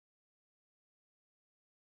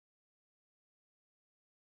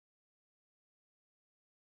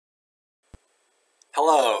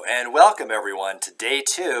Hello, and welcome everyone to day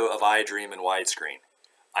 2 of I Dream in Widescreen.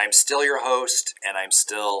 I'm still your host, and I'm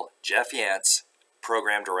still Jeff Yance,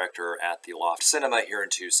 Program Director at the Loft Cinema here in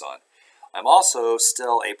Tucson. I'm also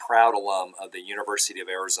still a proud alum of the University of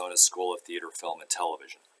Arizona School of Theater, Film, and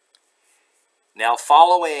Television. Now,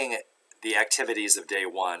 following the activities of day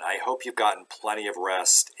 1, I hope you've gotten plenty of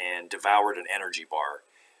rest and devoured an energy bar,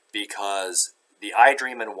 because the I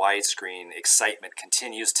Dream in Widescreen excitement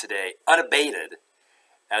continues today unabated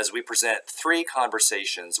as we present 3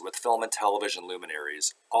 conversations with film and television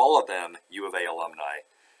luminaries, all of them U of A alumni,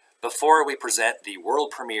 before we present the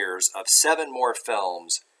world premieres of 7 more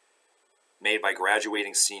films made by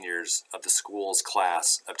graduating seniors of the school's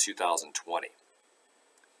class of 2020.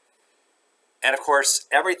 And of course,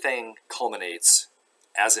 everything culminates,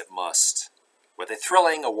 as it must, with a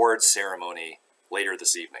thrilling awards ceremony later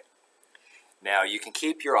this evening. Now, you can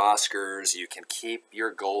keep your Oscars, you can keep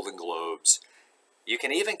your Golden Globes, you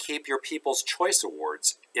can even keep your People's Choice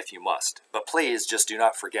Awards if you must, but please just do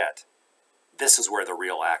not forget, this is where the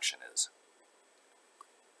real action is.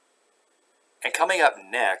 And coming up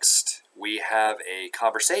next, we have a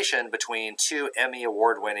conversation between 2 Emmy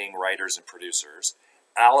Award-winning writers and producers,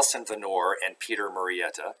 Allison Vanore and Peter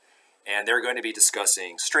Murrieta, and they're going to be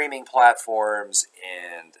discussing streaming platforms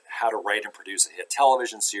and how to write and produce a hit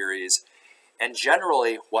television series, and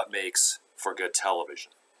generally what makes for good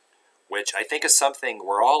television, which I think is something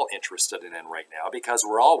we're all interested in right now because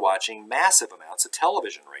we're all watching massive amounts of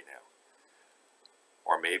television right now.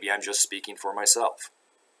 Or maybe I'm just speaking for myself.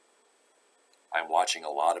 I'm watching a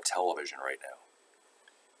lot of television right now.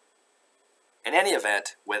 In any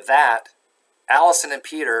event, with that, Allison and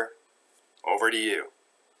Peter, over to you.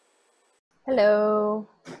 Hello.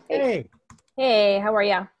 Hey. Hey, how are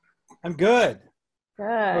you? I'm good. Good.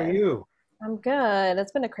 How are you? I'm good.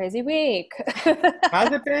 It's been a crazy week.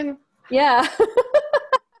 Has it been? Yeah.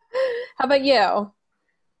 How about you?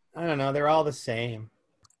 I don't know. They're all the same.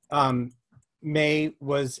 May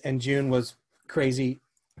was and June was crazy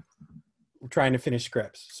trying to finish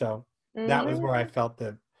scripts. So that was where I felt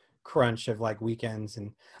the crunch of like weekends.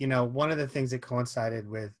 And, you know, one of the things that coincided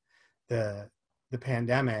with the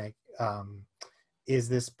pandemic is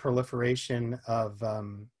this proliferation of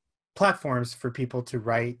platforms for people to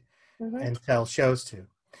write and tell shows to.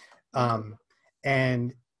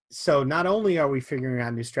 And so not only are we figuring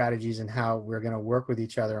out new strategies and how we're going to work with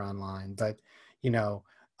each other online, but, you know,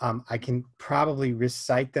 I can probably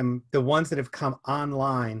recite them. The ones that have come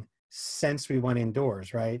online since we went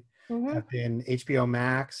indoors, right? Have been HBO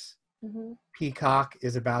Max. Peacock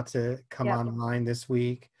is about to come online this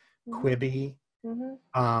week. Quibi.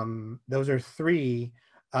 Those are 3.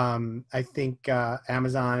 I think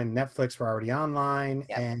Amazon and Netflix were already online,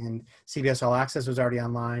 and CBS All Access was already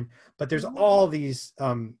online. But there's all these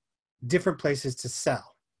different places to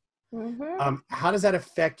sell. How does that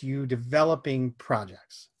affect you developing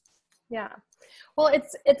projects? Yeah. Well,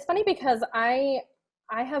 it's funny because I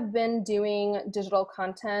have been doing digital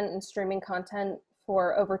content and streaming content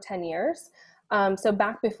for over 10 years. So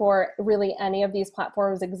back before really any of these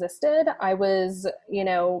platforms existed, I was, you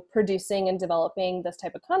know, producing and developing this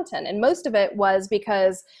type of content. And most of it was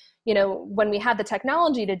because, you know, when we had the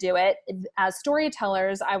technology to do it, as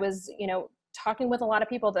storytellers, I was, you know, talking with a lot of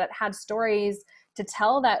people that had stories to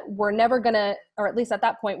tell that we're never gonna, or at least at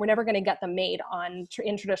that point, we're never gonna get them made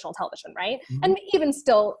in traditional television, right? And even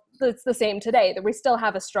still, it's the same today, that we still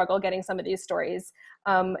have a struggle getting some of these stories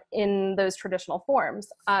in those traditional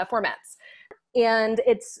formats. And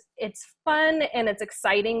it's fun and it's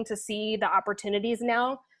exciting to see the opportunities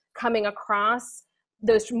now coming across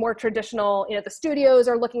those more traditional, you know, the studios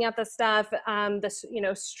are looking at this stuff, this, you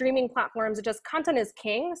know, streaming platforms, it just, content is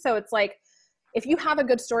king. So it's like, if you have a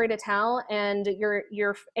good story to tell and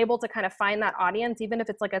you're able to kind of find that audience, even if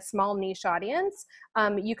it's like a small niche audience,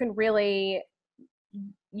 you can really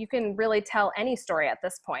tell any story at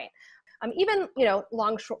this point. Even, you know,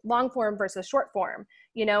 long form versus short form.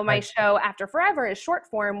 You know, my show After Forever is short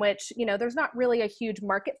form, which, you know, there's not really a huge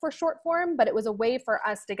market for short form, but it was a way for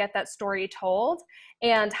us to get that story told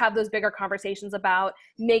and have those bigger conversations about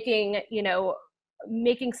making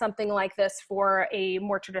something like this for a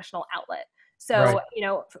more traditional outlet. So, you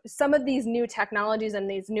know, some of these new technologies and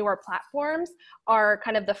these newer platforms are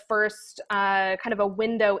kind of the first kind of a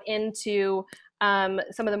window into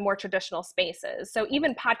some of the more traditional spaces. So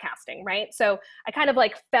even podcasting, right? So I kind of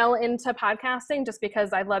like fell into podcasting just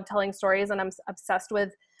because I love telling stories and I'm obsessed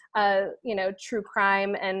with, you know, true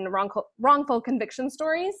crime and wrongful conviction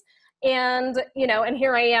stories. And, you know, and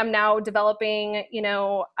here I am now developing, you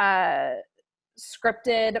know,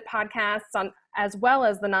 scripted podcasts on as well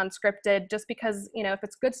as the non-scripted, just because, if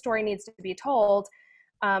it's good story needs to be told,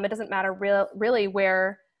 it doesn't matter really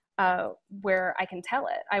where I can tell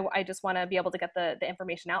it. I just want to be able to get the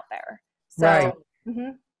information out there. So, right.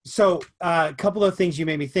 Mm-hmm. So a couple of things you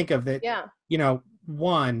made me think of that, Yeah.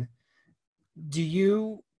 One,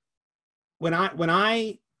 when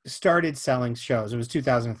I started selling shows, it was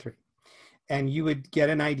 2003, and you would get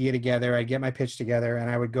an idea together, I'd get my pitch together, and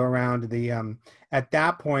I would go around to at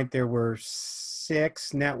that point there were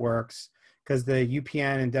 6 networks because the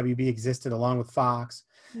UPN and WB existed along with Fox.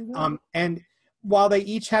 Mm-hmm. And while they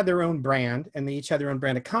each had their own brand and they each had their own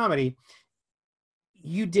brand of comedy,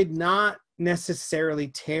 you did not necessarily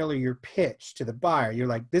tailor your pitch to the buyer. You're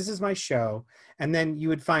like, this is my show. And then you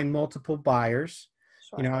would find multiple buyers.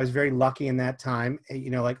 Sure. I was very lucky in that time,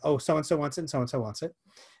 like, oh, so-and-so wants it and so-and-so wants it.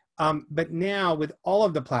 But now with all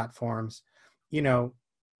of the platforms,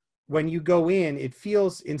 when you go in, it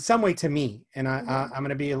feels in some way to me, and I'm going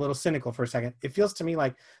to be a little cynical for a second. It feels to me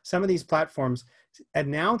like some of these platforms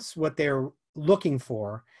announce what they're looking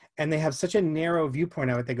for, and they have such a narrow viewpoint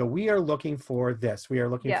of it. They go, we are looking for this. We are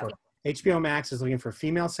looking for HBO Max is looking for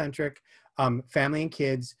female-centric, family and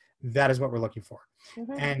kids. That is what we're looking for.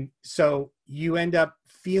 Mm-hmm. And so you end up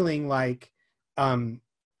feeling like,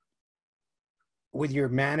 with your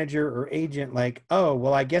manager or agent, like, oh,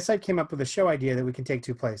 well, I guess I came up with a show idea that we can take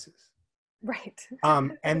 2 places. Right.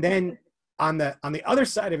 And then on the other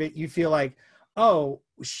side of it, you feel like, oh,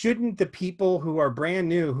 shouldn't the people who are brand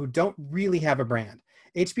new, who don't really have a brand,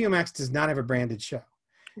 HBO Max does not have a branded show.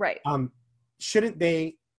 Right. Shouldn't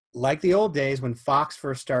they, like the old days when Fox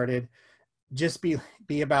first started, just be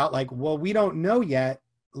about like, well, we don't know yet.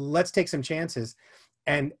 Let's take some chances.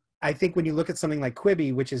 And I think when you look at something like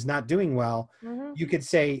Quibi, which is not doing well, you could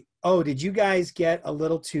say, oh, did you guys get a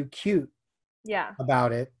little too cute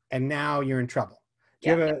about it? And now you're in trouble.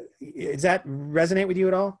 Does that resonate with you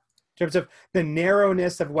at all? In terms of the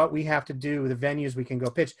narrowness of what we have to do, the venues we can go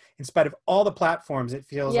pitch, in spite of all the platforms, it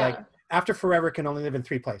feels like After Forever can only live in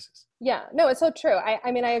 3 places. Yeah, no, it's so true.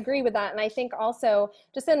 I mean, I agree with that. And I think also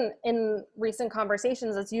just in recent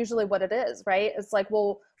conversations, it's usually what it is, right? It's like,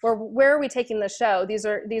 well, where are we taking the show? These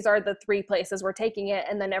are the 3 places we're taking it.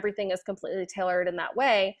 And then everything is completely tailored in that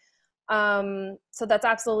way. So that's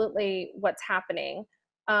absolutely what's happening.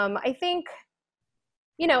 I think,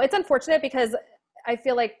 it's unfortunate because I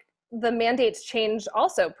feel like the mandates change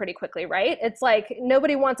also pretty quickly, right? It's like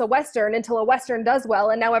nobody wants a Western until a Western does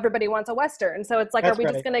well, and now everybody wants a Western. So it's like, are we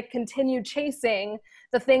just going to continue chasing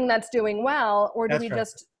the thing that's doing well, or do we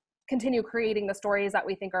just continue creating the stories that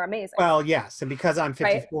we think are amazing? Well, yes, and because I'm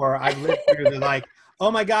 54, I've lived through the like, oh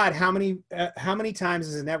my God, how many times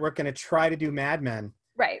is a network going to try to do Mad Men?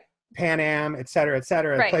 Right. Pan Am, et cetera,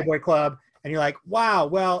 Playboy Club, and you're like, wow,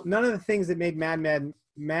 well, none of the things that made Mad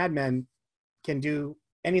Men can do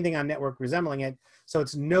anything on network resembling it, so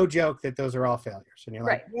it's no joke that those are all failures. And you're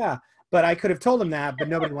like, yeah, but I could have told them that, but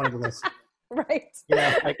nobody wanted to listen. Right.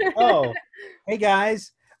 Like, oh, hey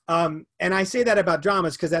guys. And I say that about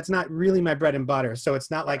dramas because that's not really my bread and butter. So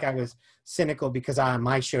it's not like I was cynical because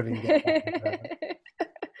my show didn't get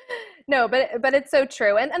No, but it's so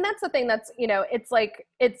true. And that's the thing that's, it's like,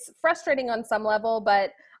 it's frustrating on some level,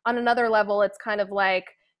 but on another level, it's kind of like,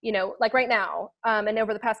 like right now, and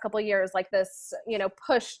over the past couple of years, like this,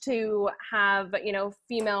 push to have,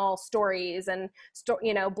 female stories and,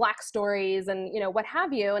 Black stories and, what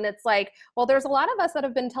have you. And it's like, well, there's a lot of us that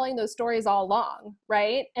have been telling those stories all along.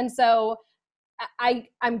 Right. And so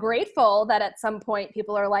I'm grateful that at some point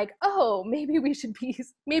people are like, oh, maybe we should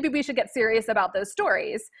get serious about those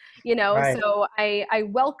stories, Right. So I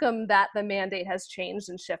welcome that the mandate has changed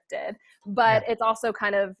and shifted, but it's also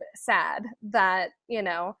kind of sad that,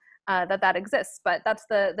 that exists, but that's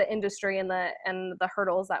the industry and the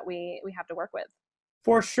hurdles that we have to work with.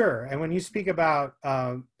 For sure. And when you speak about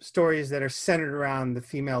stories that are centered around the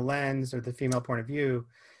female lens or the female point of view,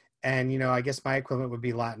 and, I guess my equivalent would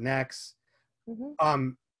be Latinx.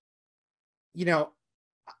 Mm-hmm.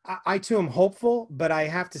 I too am hopeful, but I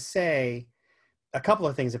have to say a couple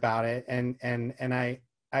of things about it, and I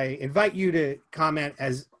invite you to comment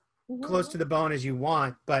as close to the bone as you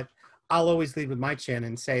want, but I'll always lead with my chin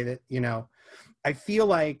and say that, I feel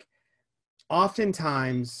like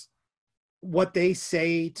oftentimes what they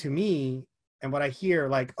say to me and what I hear,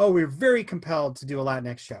 like, oh, we're very compelled to do a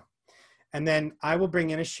Latinx show. And then I will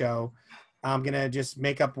bring in a show. I'm going to just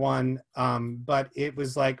make up one. But it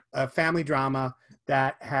was like a family drama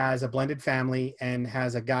that has a blended family and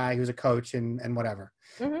has a guy who's a coach and whatever.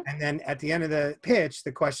 Mm-hmm. And then at the end of the pitch,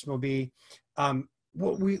 the question will be,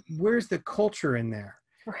 where's the culture in there?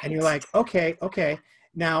 Right. And you're like, okay.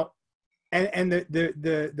 Now, and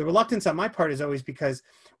the reluctance on my part is always because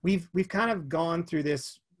we've kind of gone through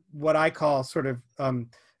this, what I call sort of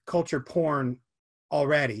culture porn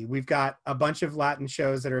already. We've got a bunch of Latin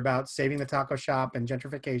shows that are about saving the taco shop and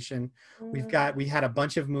gentrification. We had a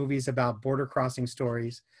bunch of movies about border crossing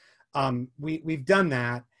stories. We've done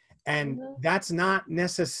that, and that's not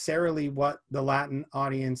necessarily what the Latin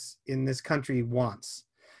audience in this country wants.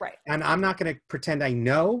 Right. And I'm not going to pretend I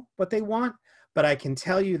know what they want, but I can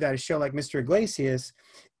tell you that a show like Mr. Iglesias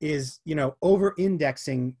is, you know,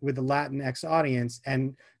 over-indexing with the Latinx audience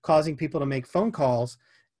and causing people to make phone calls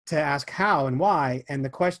to ask how and why. And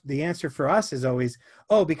the answer for us is always,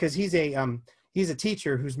 oh, because he's a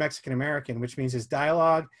teacher who's Mexican American, which means his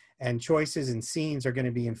dialogue and choices and scenes are going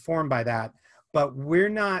to be informed by that. But we're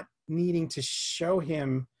not needing to show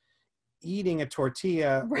him eating a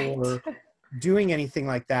tortilla or doing anything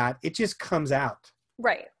like that. It just comes out.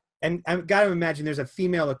 Right. And I've got to imagine there's a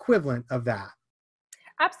female equivalent of that.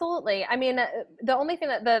 Absolutely. I mean, the only thing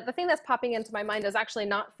that the thing that's popping into my mind is actually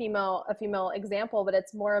not a female example, but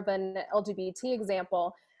it's more of an LGBT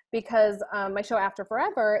example, because my show After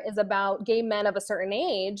Forever is about gay men of a certain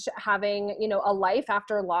age having, you know, a life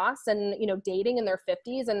after loss and, you know, dating in their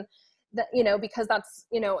 50s. And, you know, because that's,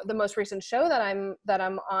 you know, the most recent show that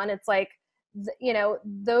I'm on, it's like, you know,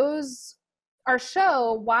 our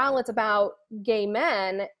show, while it's about gay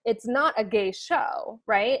men, it's not a gay show,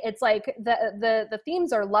 right? It's like the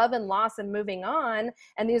themes are love and loss and moving on,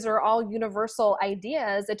 and these are all universal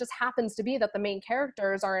ideas. It just happens to be that the main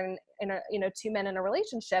characters are in a, you know, two men in a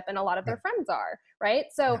relationship, and a lot of their friends are, right?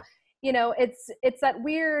 So, you know, it's that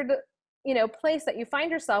weird, you know, place that you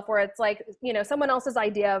find yourself where it's like, you know, someone else's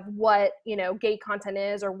idea of what, you know, gay content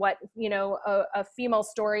is, or what, you know, a female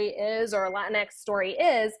story is, or a Latinx story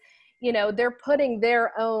is. You know, they're putting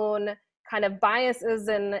their own kind of biases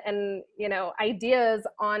and you know, ideas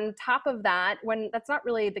on top of that, when that's not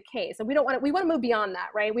really the case. And we want to move beyond that,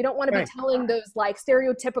 right? We don't want to be telling those like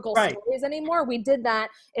stereotypical stories anymore. We did that.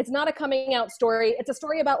 It's not a coming out story. It's a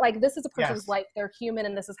story about like, this is a person's life. They're human,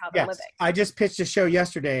 and this is how they're living. I just pitched a show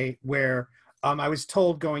yesterday where I was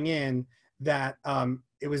told going in that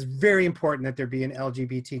it was very important that there be an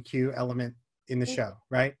LGBTQ element in the show,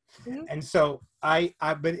 right? And so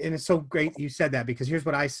but it's so great you said that, because here's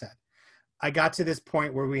what I said. I got to this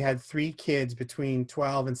point where we had 3 kids between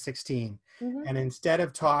 12 and 16. And instead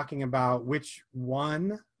of talking about which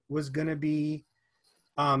one was going to be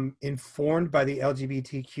informed by the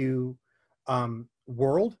LGBTQ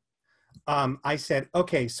world, I said,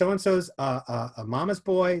 okay, so-and-so's a mama's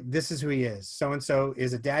boy. This is who he is. So-and-so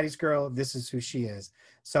is a daddy's girl. This is who she is.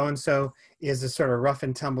 So-and-so is a sort of rough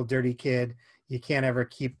and tumble, dirty kid. You can't ever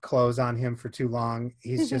keep clothes on him for too long.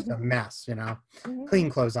 He's just a mess, you know, clean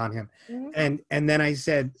clothes on him. And then I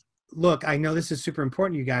said, look, I know this is super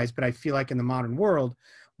important to you guys, but I feel like in the modern world,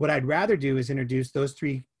 what I'd rather do is introduce those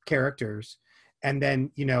 3 characters and then,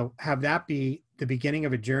 you know, have that be the beginning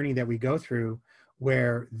of a journey that we go through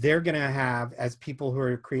where they're going to have, as people who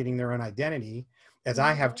are creating their own identity, as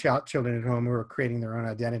I have children at home who are creating their own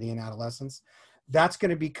identity in adolescence, that's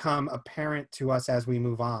going to become apparent to us as we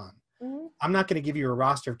move on. I'm not going to give you a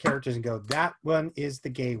roster of characters and go, that one is the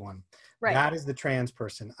gay one. That is the trans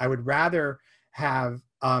person. I would rather have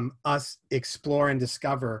us explore and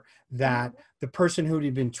discover that the person who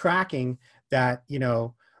we've been tracking that, you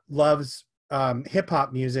know, loves hip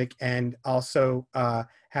hop music and also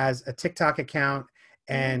has a TikTok account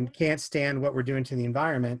and can't stand what we're doing to the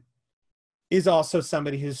environment is also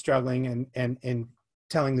somebody who's struggling and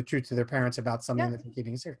telling the truth to their parents about something that they're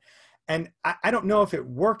keeping serious. And I don't know if it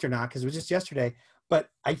worked or not, because it was just yesterday, but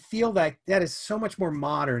I feel like that is so much more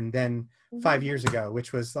modern than 5 years ago,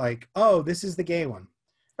 which was like, oh, this is the gay one.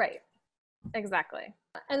 Right. Exactly.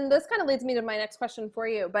 And this kind of leads me to my next question for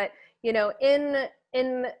you. But, you know,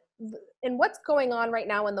 in what's going on right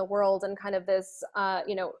now in the world, and kind of this,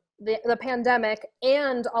 you know, the pandemic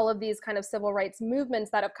and all of these kind of civil rights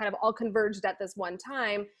movements that have kind of all converged at this one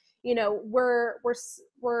time, you know, we're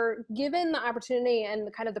given the opportunity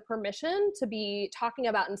and kind of the permission to be talking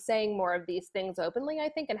about and saying more of these things openly, I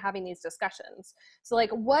think, and having these discussions. So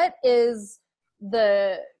like, what is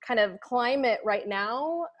the kind of climate right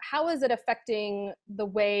now? How is it affecting the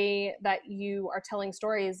way that you are telling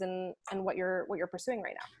stories and what you're pursuing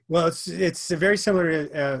right now? Well, it's very similar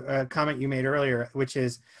to a comment you made earlier, which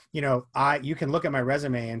is, you know, you can look at my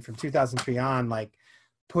resume, and from 2003 on, like,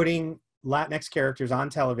 putting Latinx characters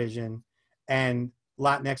on television and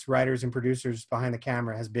Latinx writers and producers behind the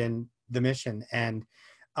camera has been the mission. And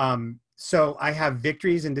so I have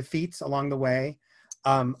victories and defeats along the way.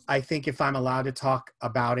 I think if I'm allowed to talk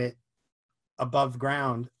about it above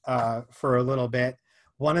ground for a little bit,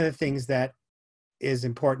 one of the things that is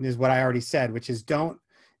important is what I already said, which is don't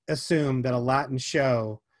assume that a Latin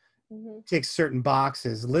show ticks certain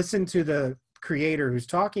boxes. Listen to the creator who's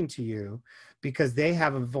talking to you, because they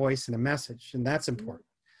have a voice and a message, and that's important.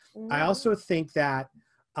 I also think that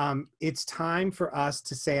it's time for us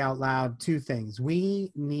to say out loud two things.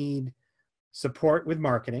 We need support with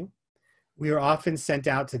marketing. We are often sent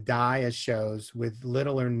out to die as shows with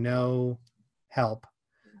little or no help.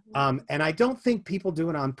 And I don't think people do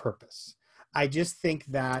it on purpose. I just think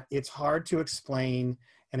that it's hard to explain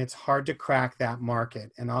and it's hard to crack that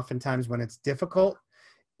market. And oftentimes when it's difficult,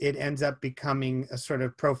 it ends up becoming a sort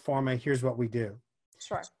of pro forma, here's what we do.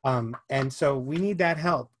 Sure. And so we need that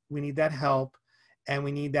help. We need that help, and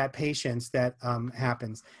we need that patience that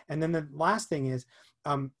happens. And then the last thing is,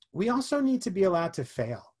 we also need to be allowed to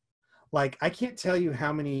fail. Like, I can't tell you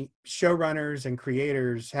how many showrunners and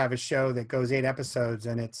creators have a show that goes 8 episodes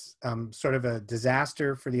and it's sort of a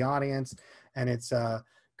disaster for the audience, and it's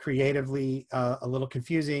creatively a little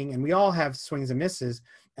confusing, and we all have swings and misses.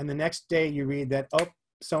 And the next day you read that, oh,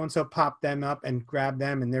 so-and-so popped them up and grabbed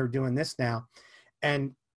them and they're doing this now.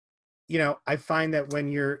 And, you know, I find that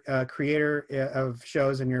when you're a creator of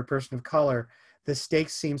shows and you're a person of color, the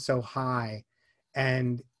stakes seem so high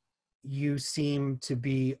and you seem to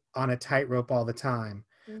be on a tightrope all the time.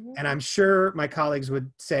 And I'm sure my colleagues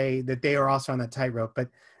would say that they are also on that tightrope. But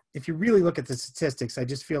if you really look at the statistics, I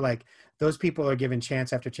just feel like those people are given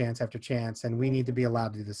chance after chance after chance, and we need to be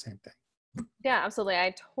allowed to do the same thing. Yeah, absolutely.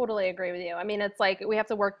 I totally agree with you. I mean, it's like we have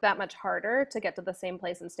to work that much harder to get to the same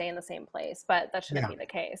place and stay in the same place, but that shouldn't be the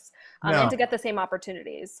case. And to get the same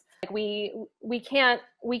opportunities. Like we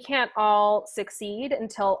can't all succeed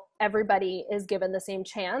until everybody is given the same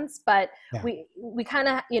chance. But we kind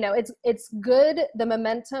of, you know, it's good. The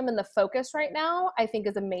momentum and the focus right now, I think,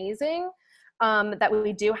 is amazing, that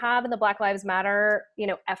we do have in the Black Lives Matter, you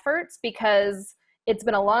know, efforts, because it's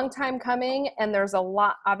been a long time coming, and there's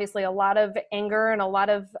obviously a lot of anger and a lot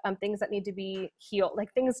of things that need to be healed,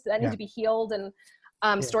 like things that need to be healed, and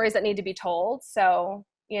stories that need to be told. So,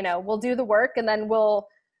 you know, we'll do the work, and then we'll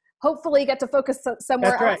hopefully get to focus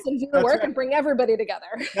somewhere else and do the work and bring everybody together.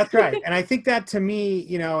 That's right. And I think that, to me,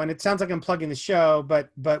 you know, and it sounds like I'm plugging the show, but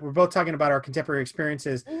we're both talking about our contemporary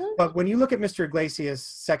experiences. But when you look at Mr. Iglesias'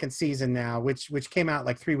 second season now, which came out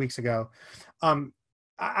like 3 weeks ago,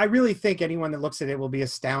 I really think anyone that looks at it will be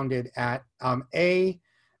astounded at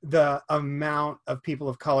the amount of people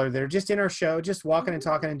of color that are just in our show, just walking and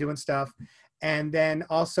talking and doing stuff. And then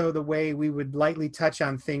also the way we would lightly touch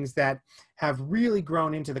on things that have really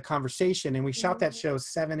grown into the conversation. And we shot that show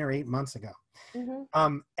 7 or 8 months ago.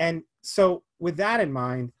 And so with that in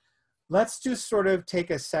mind, let's just sort of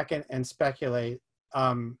take a second and speculate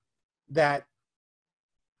that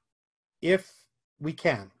if we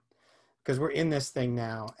can, because we're in this thing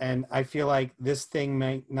now, and I feel like this thing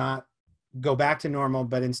may not go back to normal,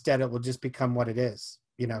 but instead it will just become what it is,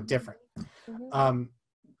 you know, different.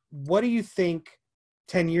 What do you think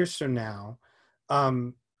 10 years from now,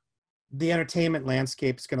 the entertainment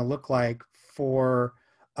landscape is going to look like for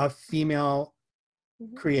a female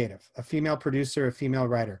creative, a female producer, a female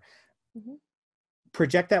writer?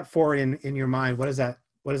 Project that forward in your mind. What does that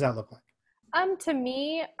look like? To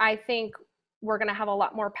me, I think we're going to have a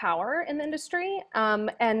lot more power in the industry,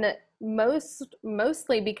 and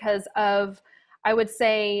mostly because of, I would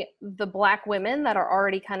say, the Black women that are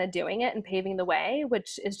already kind of doing it and paving the way,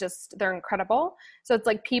 which is just, they're incredible. So it's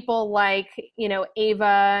like people like, you know,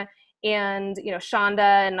 Ava and, you know,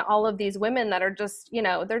 Shonda and all of these women that are just, you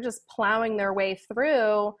know, they're just plowing their way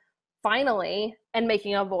through finally and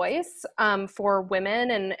making a voice for women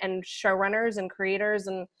and showrunners and creators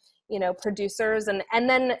and, you know, producers, and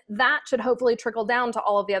then that should hopefully trickle down to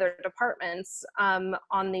all of the other departments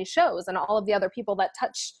on these shows and all of the other people that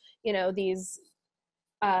touch, you know, these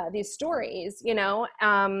stories. You know,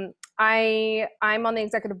 I'm on the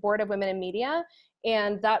executive board of Women in Media,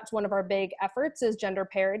 and that's one of our big efforts is gender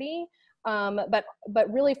parity, but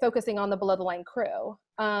really focusing on the below the line crew,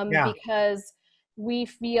 because we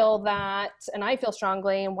feel that, and I feel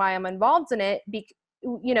strongly, and why I'm involved in it,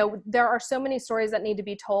 you know, there are so many stories that need to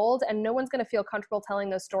be told, and no one's going to feel comfortable telling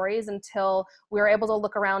those stories until we're able to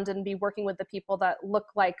look around and be working with the people that look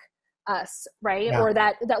like us, right? Or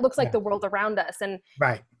that looks like the world around us. And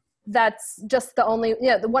that's just the only,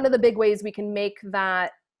 one of the big ways we can make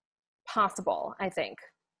that possible, I think.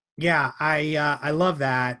 Yeah, I love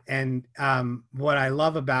that. And what I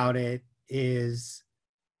love about it is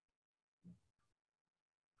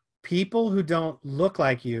people who don't look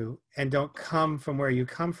like you and don't come from where you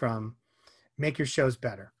come from make your shows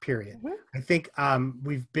better, period. I think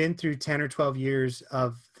we've been through 10 or 12 years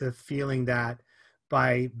of the feeling that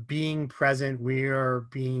by being present, we are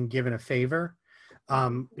being given a favor.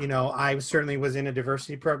 You know, I certainly was in a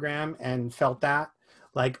diversity program and felt that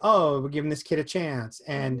like, oh, we're giving this kid a chance.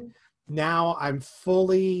 And now I'm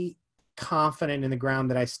fully confident in the ground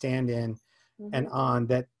that I stand in and on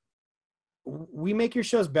that we make your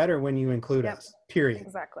shows better when you include us, period.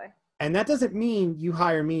 Exactly. And that doesn't mean you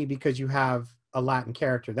hire me because you have a Latin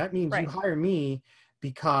character. That means you hire me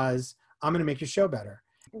because I'm going to make your show better.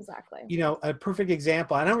 Exactly. You know, a perfect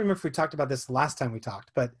example, I don't remember if we talked about this last time we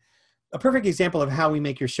talked, but a perfect example of how we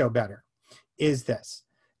make your show better is this.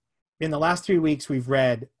 In the last 3 weeks, we've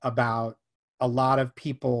read about a lot of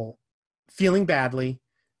people feeling badly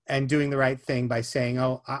and doing the right thing by saying,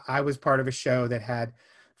 oh, I was part of a show that had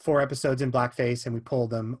 4 episodes in blackface and we pulled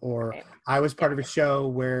them, or I was part of a show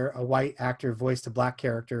where a white actor voiced a black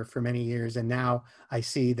character for many years and now I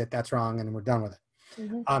see that that's wrong and we're done with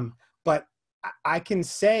it. But I can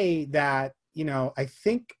say that, you know, I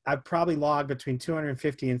think I've probably logged between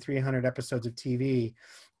 250 and 300 episodes of TV,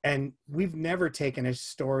 and we've never taken a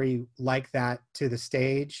story like that to the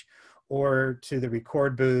stage or to the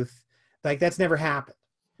record booth. Like, that's never happened.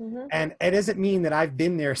 And it doesn't mean that I've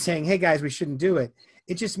been there saying, hey guys, we shouldn't do it.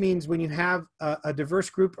 It just means when you have a diverse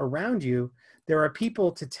group around you, there are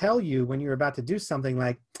people to tell you when you're about to do something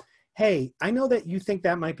like, hey, I know that you think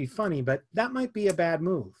that might be funny, but that might be a bad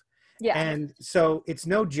move. Yeah. And so it's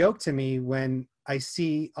no joke to me when I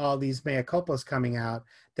see all these mea culpas coming out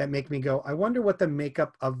that make me go, I wonder what the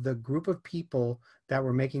makeup of the group of people that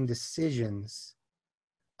were making decisions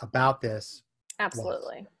about this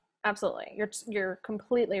was. Absolutely. You're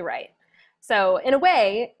completely right. So in a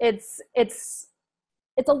way, it's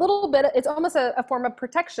a little bit, it's almost a form of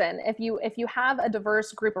protection. If you have a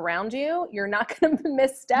diverse group around you, you're not going to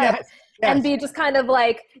misstep and be just kind of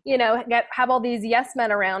like, you know, have all these yes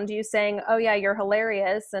men around you saying, oh yeah, you're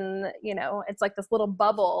hilarious. And, you know, it's like this little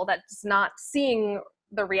bubble that's not seeing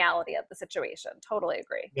the reality of the situation. Totally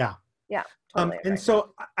agree. Yeah. Yeah. Totally agree. And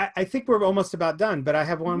so I think we're almost about done, but I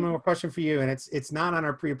have one more question for you, and it's not on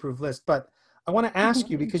our pre-approved list, but I want to ask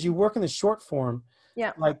you, because you work in the short form,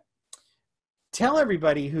 like, tell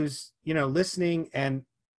everybody who's, you know, listening and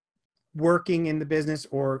working in the business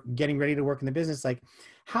or getting ready to work in the business, like,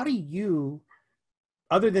 how do you,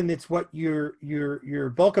 other than it's what your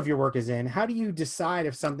bulk of your work is in, how do you decide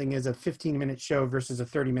if something is a 15-minute show versus a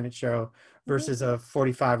 30-minute show versus a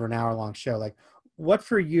 45 or an hour-long show? Like, what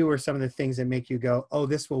for you are some of the things that make you go, oh,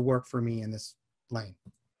 this will work for me in this lane?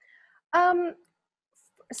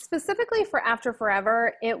 Specifically for After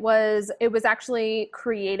Forever, it was actually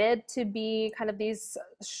created to be kind of these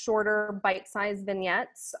shorter bite-sized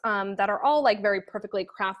vignettes that are all like very perfectly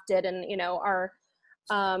crafted, and, you know, our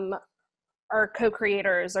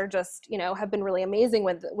co-creators are just, you know, have been really amazing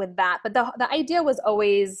with that. But the idea was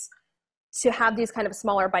always to have these kind of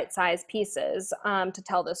smaller bite-sized pieces to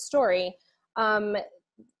tell this story.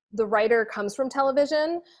 The writer comes from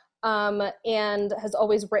television and has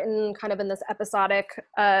always written kind of in this episodic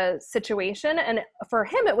situation. And for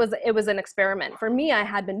him, it was an experiment. For me, I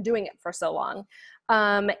had been doing it for so long.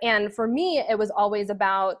 And for me, it was always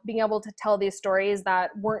about being able to tell these stories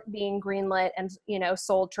that weren't being greenlit and, you know,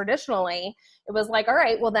 sold traditionally. It was like, all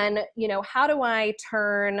right, well then, you know, how do I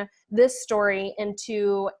turn this story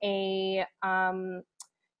into a,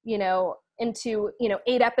 into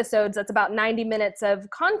 8 episodes that's about 90 minutes of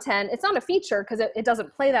content. It's not a feature because it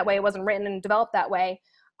doesn't play that way. It wasn't written and developed that way.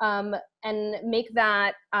 And make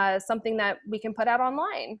that something that we can put out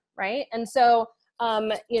online, right? And so,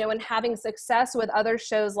 and having success with other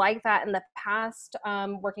shows like that in the past,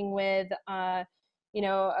 working with,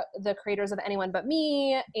 the creators of Anyone But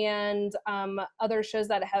Me and other shows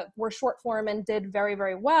that were short form and did very,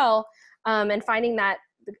 very well, and finding that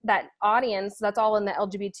audience that's all in the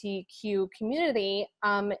LGBTQ community,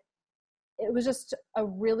 it was just a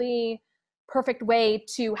really perfect way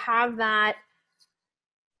to have that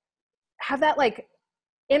like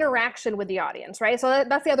interaction with the audience, right? So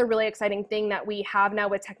that's the other really exciting thing that we have now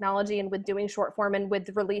with technology and with doing short form and with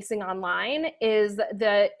releasing online is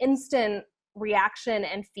the instant reaction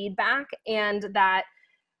and feedback, and that,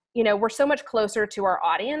 you know, we're so much closer to our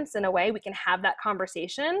audience in a way. We can have that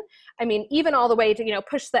conversation. I mean, even all the way to, you know,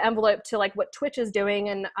 push the envelope to like what Twitch is doing.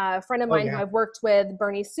 And a friend of mine who I've worked with,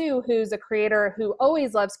 Bernie Sue, who's a creator who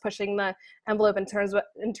always loves pushing the envelope in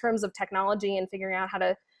terms of technology and figuring out how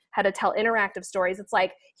to tell interactive stories. It's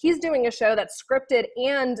like he's doing a show that's scripted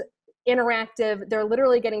and interactive. They're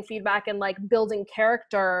literally getting feedback and like building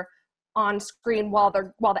character on screen while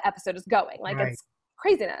the episode is going. Like, right. It's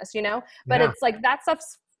craziness, you know? But it's like that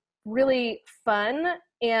stuff's really fun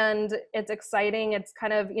and it's exciting. It's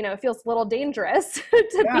kind of, you know, it feels a little dangerous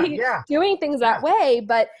to be doing things that way,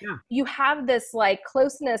 but you have this like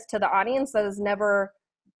closeness to the audience that has never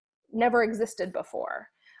existed before.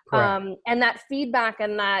 And that feedback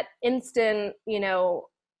and that instant, you know,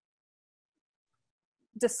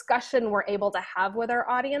 discussion we're able to have with our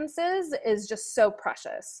audiences is just so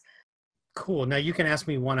precious. Cool. Now you can ask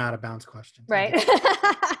me one out of bounds question. Right.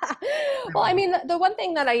 Well, I mean, the one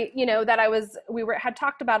thing that we had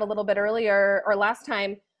talked about a little bit earlier or last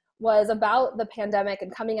time was about the pandemic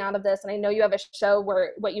and coming out of this. And I know you have a show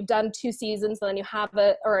where you've done 2 seasons, and then you have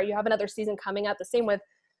another season coming up. The same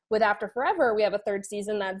with After Forever, we have a 3rd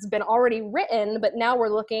season that's been already written, but now we're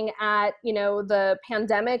looking at, you know, the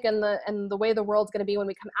pandemic and the way the world's going to be when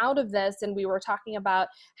we come out of this. And we were talking about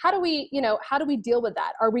how do we deal with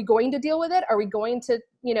that? Are we going to deal with it? Are we going to,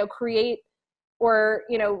 you know, create or,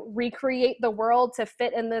 you know, recreate the world to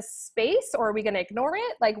fit in this space, or are we going to ignore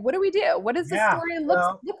it? Like, what do we do? What does the story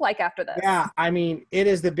look like after this? Yeah, I mean, it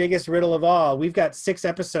is the biggest riddle of all. We've got 6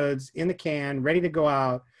 episodes in the can, ready to go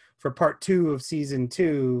out for part 2 of season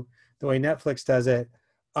 2, the way Netflix does it.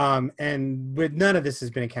 And with none of this has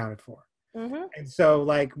been accounted for. Mm-hmm. And so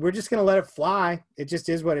like, we're just going to let it fly. It just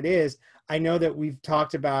is what it is. I know that we've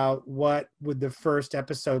talked about what would the first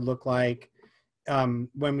episode look like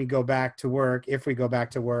when we go back to work, if we go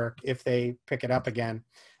back to work, if they pick it up again.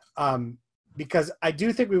 Because I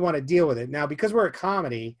do think we want to deal with it. Now, because we're a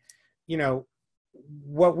comedy, you know,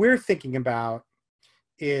 what we're thinking about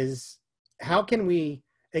is how can we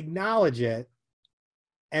acknowledge it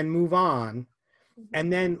and move on,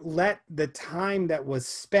 and then let the time that was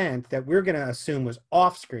spent, that we're going to assume was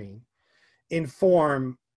off screen,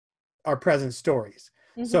 inform our present stories.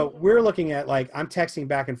 Mm-hmm. So we're looking at, like, I'm texting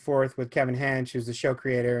back and forth with Kevin Hench, who's the show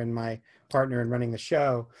creator and my partner in running the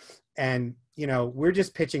show. And, you know, we're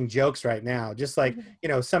just pitching jokes right now. Just like, you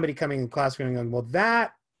know, somebody coming in class going, well,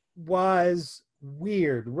 that was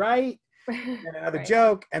weird, right? And another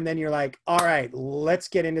joke. And then you're like, all right, let's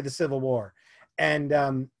get into the Civil War.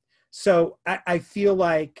 And so I feel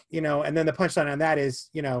like, you know, and then the punchline on that is,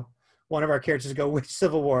 you know, one of our characters go, which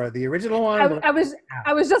Civil War? The original one? I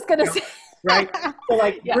was just going to say. Right. So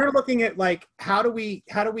like, we're looking at like, how do we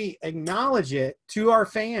acknowledge it to our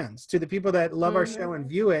fans, to the people that love our show and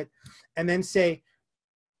view it, and then say,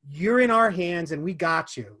 you're in our hands and we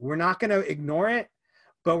got you. We're not going to ignore it,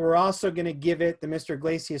 but we're also going to give it the Mr.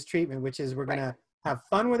 Iglesias treatment, which is we're going to have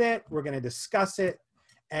fun with it. We're going to discuss it.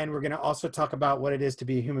 And we're going to also talk about what it is to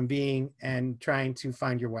be a human being and trying to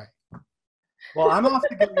find your way. Well, I'm off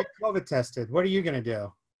to get COVID tested. What are you going to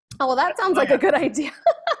do? Oh, well, that sounds like a good idea.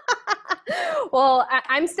 Well,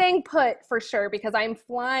 I'm staying put for sure because I'm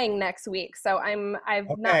flying next week. So I've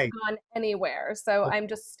not gone anywhere. So I'm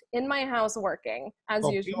just in my house working as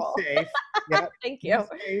usual. Be safe. Yep. Thank you.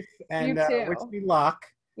 Be safe, and you too. Wish me luck.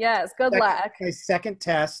 Yes. Good luck. My second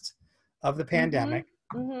test of the pandemic.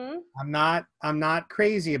 Mm-hmm. I'm not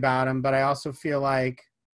crazy about them, but I also feel like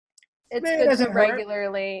it's good to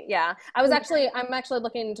regularly. Yeah. I'm actually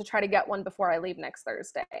looking to try to get one before I leave next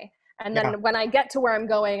Thursday. And then when I get to where I'm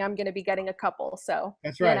going, I'm going to be getting a couple. So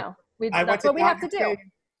that's right. You know, that's what we have to do.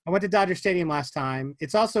 I went to Dodger Stadium last time.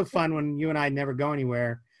 It's also fun when you and I never go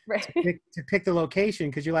anywhere to pick the location,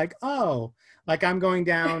 because you're like, oh, like I'm going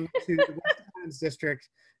down to the West Highlands District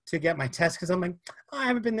to get my test because I'm like, oh, I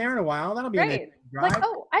haven't been there in a while. That'll be a nice drive. Like,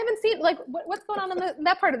 oh, I haven't seen like what's going on in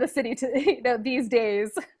that part of the city these days.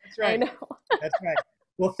 That's right. I know. That's right.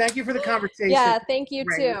 Well, thank you for the conversation. Yeah, thank you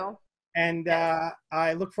too. And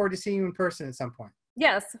I look forward to seeing you in person at some point.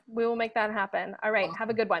 Yes, we will make that happen. All right. Have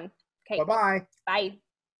a good one. Okay. Bye-bye. Bye.